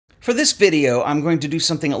For this video, I'm going to do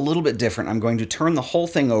something a little bit different. I'm going to turn the whole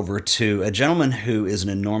thing over to a gentleman who is an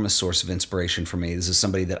enormous source of inspiration for me. This is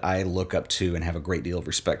somebody that I look up to and have a great deal of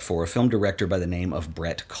respect for, a film director by the name of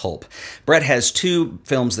Brett Culp. Brett has two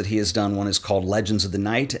films that he has done. One is called Legends of the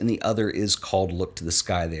Night, and the other is called Look to the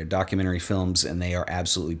Sky. They are documentary films, and they are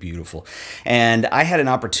absolutely beautiful. And I had an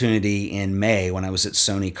opportunity in May when I was at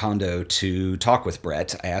Sony Condo to talk with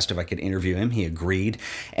Brett. I asked if I could interview him. He agreed,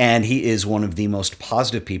 and he is one of the most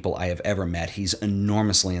positive people I have ever met. He's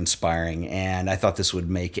enormously inspiring, and I thought this would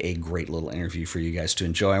make a great little interview for you guys to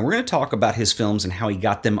enjoy. And we're going to talk about his films and how he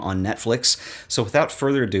got them on Netflix. So without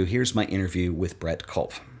further ado, here's my interview with Brett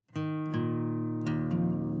Culp.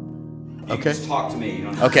 Okay. Just talk to me. You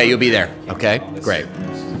don't Okay, you'll be there. Okay, great.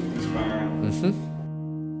 And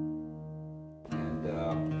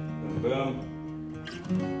boom.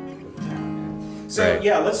 So Right.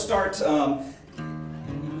 yeah, let's start.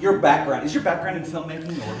 Your background, is your background in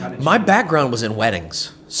filmmaking, or how did you... My background was in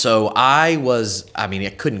weddings. So I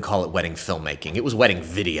couldn't call it wedding filmmaking. It was wedding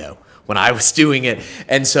video when I was doing it.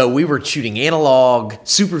 And so we were shooting analog,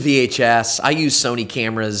 Super VHS. I used Sony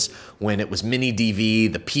cameras when it was mini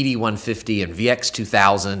DV, the PD150 and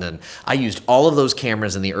VX2000. And I used all of those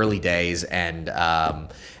cameras in the early days. And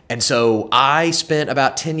so I spent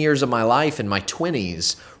about 10 years of my life in my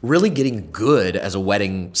 20s really getting good as a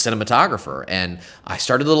wedding cinematographer. And I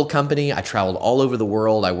started a little company. I traveled all over the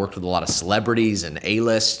world. I worked with a lot of celebrities and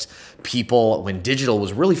A-list people when digital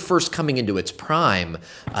was really first coming into its prime,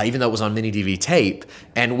 even though it was on mini DV tape.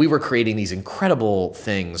 And we were creating these incredible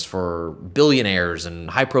things for billionaires and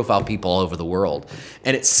high-profile people all over the world.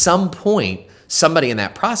 And at some point, somebody in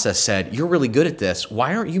that process said, "You're really good at this.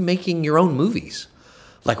 Why aren't you making your own movies?"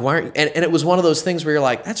 Like, why aren't, and it was one of those things where you're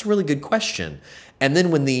like, that's a really good question. And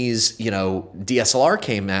then when these, DSLR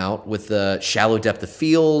came out with the shallow depth of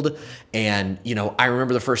field, and, I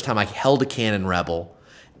remember the first time I held a Canon Rebel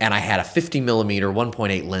and I had a 50mm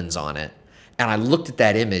 1.8 lens on it. And I looked at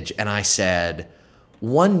that image and I said,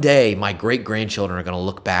 one day my great-grandchildren are going to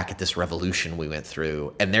look back at this revolution we went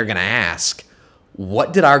through and they're going to ask,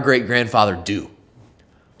 what did our great-grandfather do?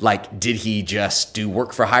 Like, did he just do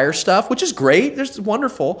work for hire stuff, which is great, it's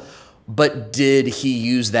wonderful, but did he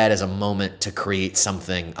use that as a moment to create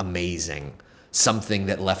something amazing, something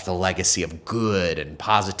that left a legacy of good and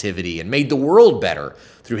positivity and made the world better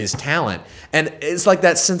through his talent? And it's like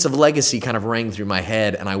that sense of legacy kind of rang through my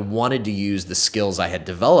head, and I wanted to use the skills I had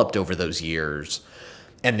developed over those years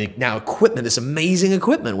and the now equipment, this amazing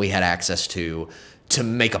equipment we had access to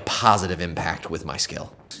make a positive impact with my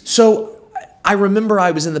skill. So I remember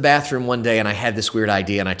I was in the bathroom one day and I had this weird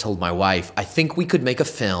idea, and I told my wife, I think we could make a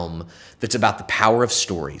film that's about the power of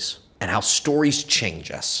stories and how stories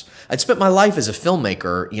change us. I'd spent my life as a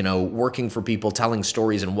filmmaker, working for people, telling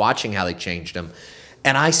stories and watching how they changed them.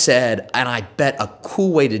 And I said, and I bet a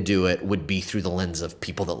cool way to do it would be through the lens of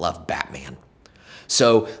people that love Batman.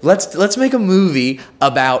 So let's make a movie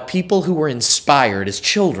about people who were inspired as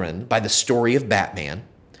children by the story of Batman,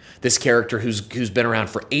 this character who's been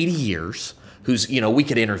around for 80 years, who's, we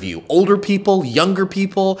could interview older people, younger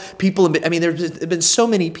people, there's been so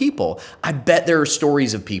many people. I bet there are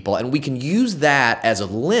stories of people, and we can use that as a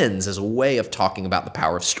lens, as a way of talking about the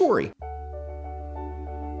power of story.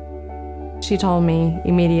 She told me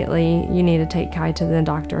immediately, you need to take Kai to the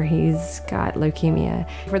doctor. He's got leukemia.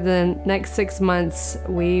 For the next 6 months,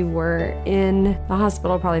 we were in the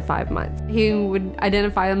hospital probably 5 months. He would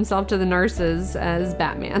identify himself to the nurses as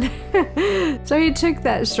Batman. So he took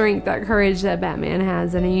that strength, that courage that Batman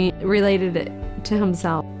has, and he related it to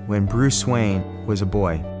himself. When Bruce Wayne was a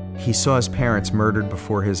boy, he saw his parents murdered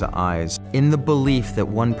before his eyes. In the belief that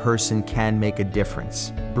one person can make a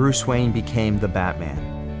difference, Bruce Wayne became the Batman.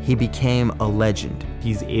 He became a legend.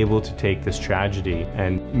 He's able to take this tragedy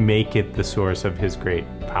and make it the source of his great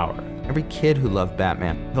power. Every kid who loved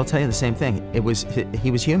Batman, they'll tell you the same thing. He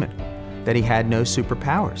was human, that he had no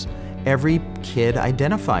superpowers. Every kid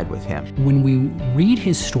identified with him. When we read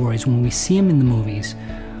his stories, when we see him in the movies,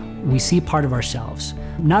 we see part of ourselves.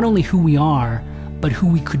 Not only who we are, but who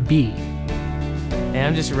we could be. And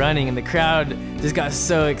I'm just running, and the crowd just got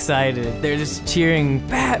so excited. They're just cheering,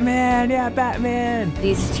 Batman, yeah, Batman.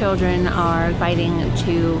 These children are fighting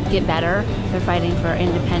to get better. They're fighting for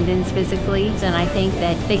independence physically, and I think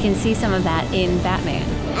that they can see some of that in Batman.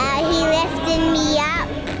 He lifted me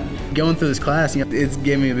up. Going through this class, it's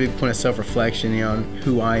given me a big point of self-reflection, on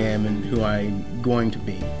who I am and who I'm going to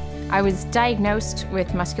be. I was diagnosed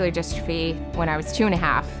with muscular dystrophy when I was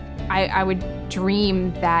 2.5. I would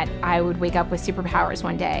dream that I would wake up with superpowers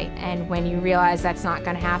one day, and when you realize that's not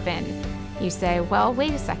going to happen, you say, well,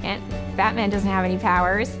 wait a second, Batman doesn't have any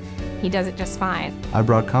powers. He does it just fine. I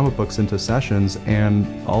brought comic books into sessions,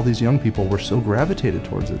 and all these young people were so gravitated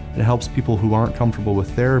towards it. It helps people who aren't comfortable with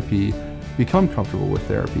therapy become comfortable with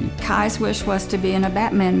therapy. Kai's wish was to be in a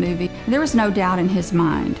Batman movie. There was no doubt in his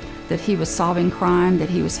mind that he was solving crime, that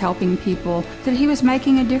he was helping people, that he was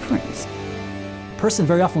making a difference. A person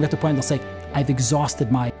very often will get to the point they'll say, I've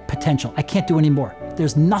exhausted my potential. I can't do any more.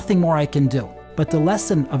 There's nothing more I can do. But the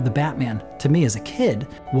lesson of the Batman, to me as a kid,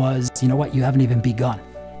 was, you know what, you haven't even begun.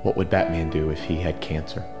 What would Batman do if he had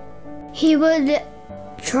cancer? He would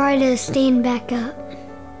try to stand back up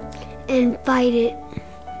and fight it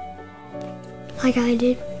like I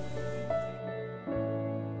did.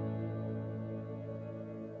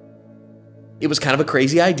 It was kind of a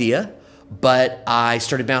crazy idea, but I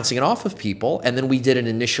started bouncing it off of people, and then we did an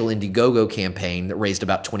initial Indiegogo campaign that raised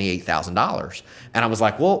about $28,000. And I was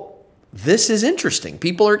like, well, this is interesting.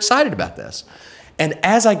 People are excited about this. And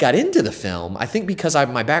as I got into the film, I think because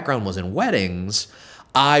my background was in weddings,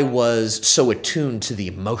 I was so attuned to the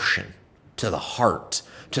emotion, to the heart,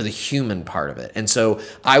 to the human part of it. And so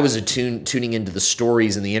I was tuning into the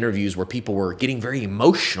stories and the interviews where people were getting very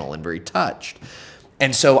emotional and very touched.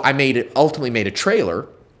 And so I ultimately made a trailer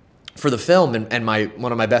for the film, and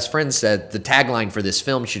one of my best friends said the tagline for this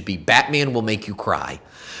film should be "Batman will make you cry,"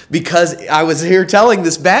 because I was here telling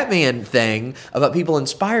this Batman thing about people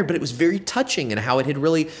inspired, but it was very touching and how it had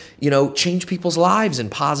really, changed people's lives in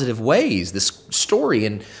positive ways. This story,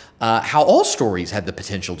 and how all stories have the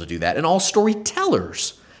potential to do that, and all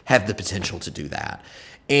storytellers have the potential to do that.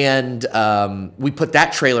 And we put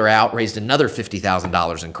that trailer out, raised another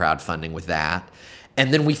 $50,000 in crowdfunding with that,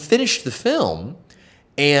 and then we finished the film.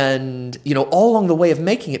 And, all along the way of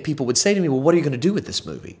making it, people would say to me, well, what are you going to do with this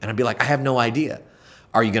movie? And I'd be like, I have no idea.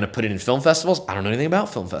 Are you going to put it in film festivals? I don't know anything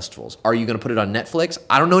about film festivals. Are you going to put it on Netflix?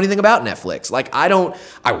 I don't know anything about Netflix.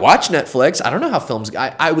 I watch Netflix. I don't know how films,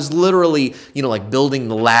 I was literally, building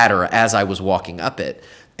the ladder as I was walking up it.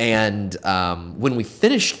 And when we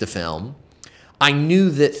finished the film, I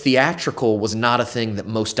knew that theatrical was not a thing that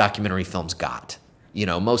most documentary films got.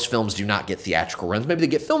 Most films do not get theatrical runs. Maybe they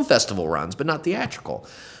get film festival runs, but not theatrical.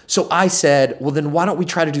 So I said, well, then why don't we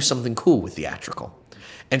try to do something cool with theatrical?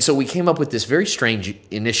 And so we came up with this very strange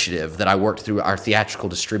initiative that I worked through our theatrical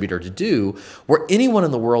distributor to do, where anyone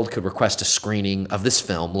in the world could request a screening of this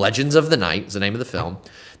film. Legends of the Night is the name of the film.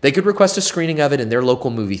 They could request a screening of it in their local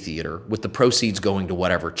movie theater, with the proceeds going to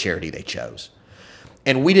whatever charity they chose.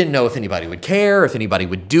 And we didn't know if anybody would care, if anybody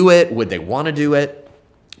would do it, would they want to do it?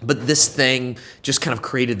 But this thing just kind of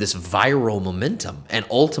created this viral momentum, and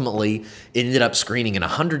ultimately it ended up screening in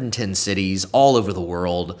 110 cities all over the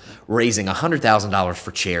world, raising $100,000 for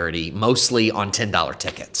charity, mostly on $10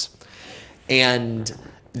 tickets. And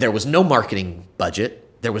there was no marketing budget.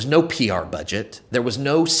 There was no PR budget. There was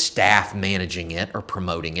no staff managing it or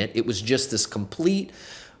promoting it. It was just this complete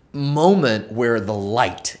moment where the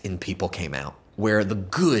light in people came out, where the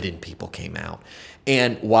good in people came out.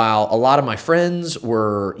 And while a lot of my friends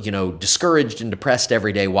were, discouraged and depressed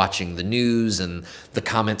every day watching the news and the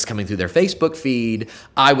comments coming through their Facebook feed,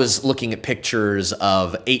 I was looking at pictures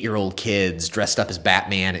of 8-year-old kids dressed up as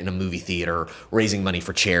Batman in a movie theater, raising money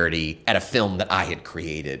for charity at a film that I had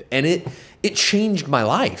created. And it changed my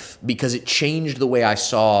life, because it changed the way I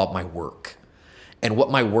saw my work and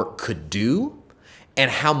what my work could do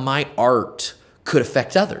and how my art could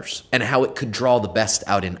affect others and how it could draw the best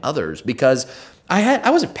out in others, because I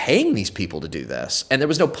wasn't paying these people to do this, and there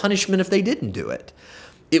was no punishment if they didn't do it.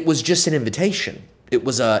 It was just an invitation. It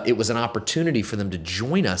was an opportunity for them to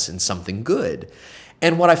join us in something good.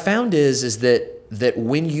 And what I found is that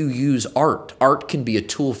when you use art can be a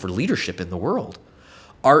tool for leadership in the world.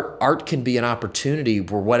 Art can be an opportunity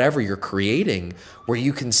where whatever you're creating, where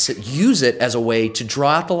you can use it as a way to draw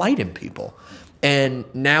out the light in people. And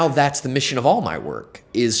now that's the mission of all my work,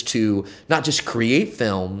 is to not just create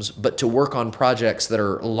films, but to work on projects that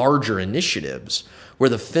are larger initiatives, where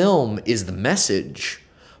the film is the message,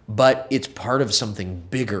 but it's part of something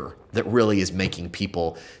bigger that really is making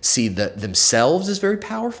people see that themselves as very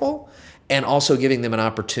powerful, and also giving them an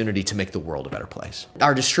opportunity to make the world a better place.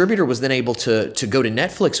 Our distributor was then able to go to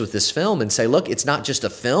Netflix with this film and say, look, it's not just a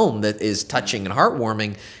film that is touching and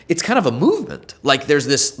heartwarming, it's kind of a movement. Like, there's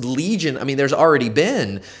this legion, there's already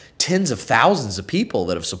been tens of thousands of people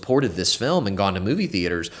that have supported this film and gone to movie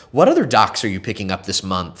theaters. What other docs are you picking up this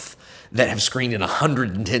month that have screened in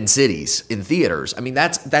 110 cities in theaters. I mean,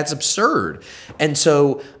 that's absurd. And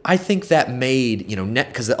so I think that made,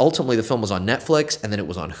 because ultimately the film was on Netflix, and then it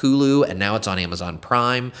was on Hulu, and now it's on Amazon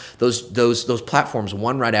Prime. Those platforms,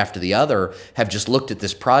 one right after the other, have just looked at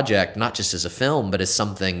this project not just as a film, but as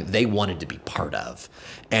something they wanted to be part of.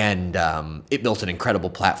 And it built an incredible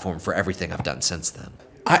platform for everything I've done since then.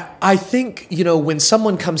 I think, when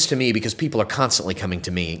someone comes to me, because people are constantly coming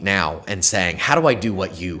to me now and saying, how do I do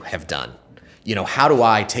what you have done? How do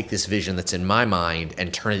I take this vision that's in my mind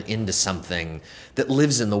and turn it into something that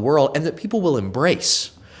lives in the world and that people will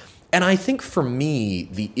embrace? And I think for me,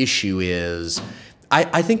 the issue is,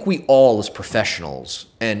 I think we all as professionals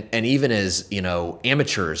and even as,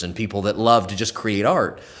 amateurs and people that love to just create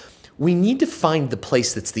art, we need to find the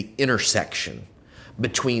place that's the intersection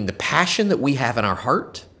between the passion that we have in our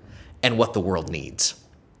heart and what the world needs.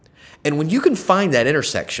 And when you can find that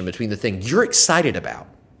intersection between the thing you're excited about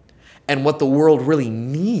and what the world really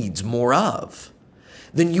needs more of,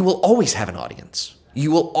 then you will always have an audience. You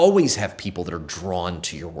will always have people that are drawn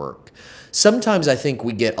to your work. Sometimes I think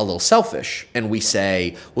we get a little selfish and we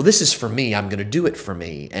say, well, this is for me, I'm going to do it for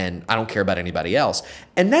me, and I don't care about anybody else.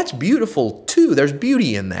 And that's beautiful too. There's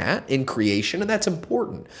beauty in that, in creation, and that's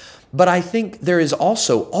important. But I think there is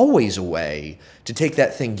also always a way to take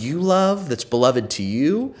that thing you love, that's beloved to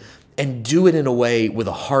you, and do it in a way with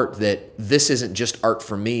a heart that this isn't just art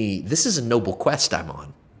for me, this is a noble quest I'm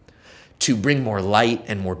on, to bring more light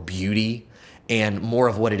and more beauty and more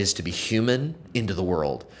of what it is to be human into the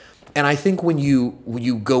world. And I think when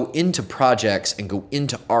you go into projects and go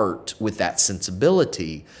into art with that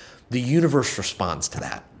sensibility, the universe responds to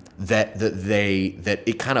that. That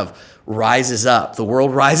it kind of rises up. The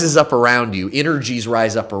world rises up around you. Energies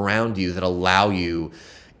rise up around you that allow you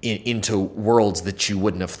into worlds that you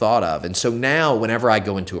wouldn't have thought of. And so now, whenever I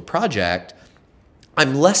go into a project,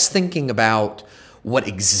 I'm less thinking about what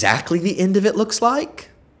exactly the end of it looks like,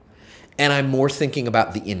 and I'm more thinking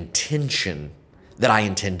about the intention that I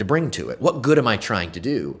intend to bring to it. What good am I trying to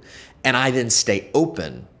do? And I then stay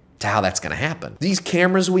open to how that's going to happen. These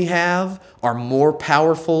cameras we have are more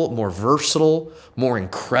powerful, more versatile, more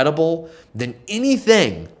incredible than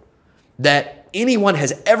anything that anyone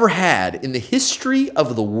has ever had in the history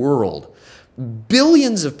of the world.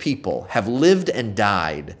 Billions of people have lived and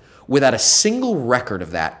died without a single record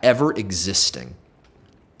of that ever existing.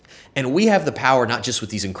 And we have the power, not just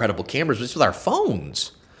with these incredible cameras, but just with our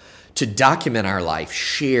phones, to document our life,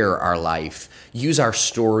 share our life, use our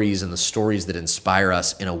stories and the stories that inspire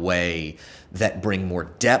us in a way that bring more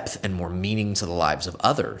depth and more meaning to the lives of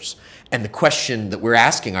others. And the question that we're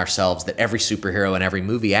asking ourselves, that every superhero in every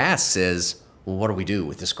movie asks, is, well, what do we do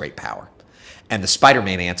with this great power? And the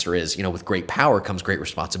Spider-Man answer is, with great power comes great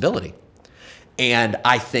responsibility. And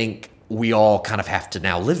I think we all kind of have to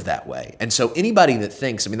now live that way. And so anybody that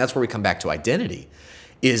thinks, that's where we come back to identity,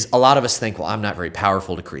 is a lot of us think, well, I'm not very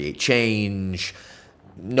powerful to create change.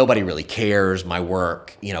 Nobody really cares. My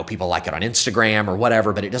work, people like it on Instagram or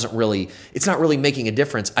whatever, but it's not really making a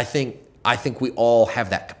difference. I think we all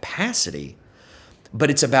have that capacity,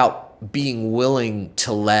 but it's about being willing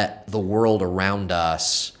to let the world around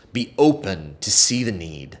us be open to see the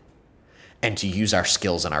need and to use our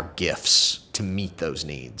skills and our gifts to meet those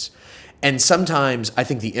needs. And sometimes I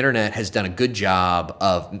think the internet has done a good job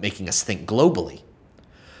of making us think globally.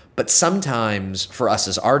 But sometimes for us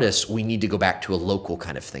as artists, we need to go back to a local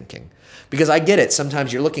kind of thinking. Because I get it.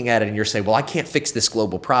 Sometimes you're looking at it and you're saying, well, I can't fix this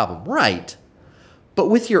global problem. Right. But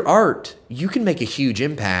with your art, you can make a huge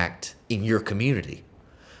impact in your community.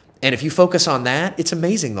 And if you focus on that, it's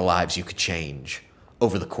amazing the lives you could change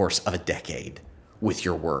over the course of a decade with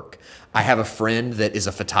your work. I have a friend that is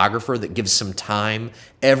a photographer that gives some time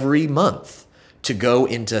every month to go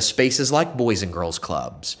into spaces like Boys and Girls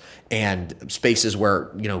Clubs and spaces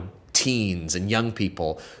where, teens and young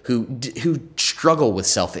people who struggle with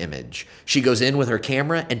self-image. She goes in with her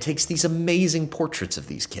camera and takes these amazing portraits of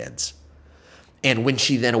these kids. And when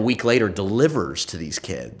she then a week later delivers to these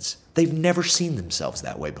kids, they've never seen themselves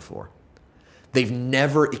that way before. They've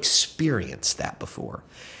never experienced that before.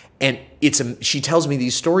 And she tells me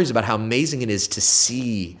these stories about how amazing it is to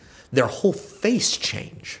see their whole face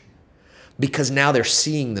change, because now they're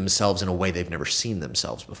seeing themselves in a way they've never seen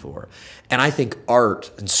themselves before. And I think art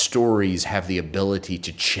and stories have the ability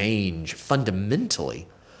to change fundamentally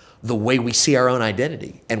the way we see our own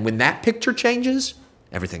identity. And when that picture changes,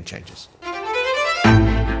 everything changes.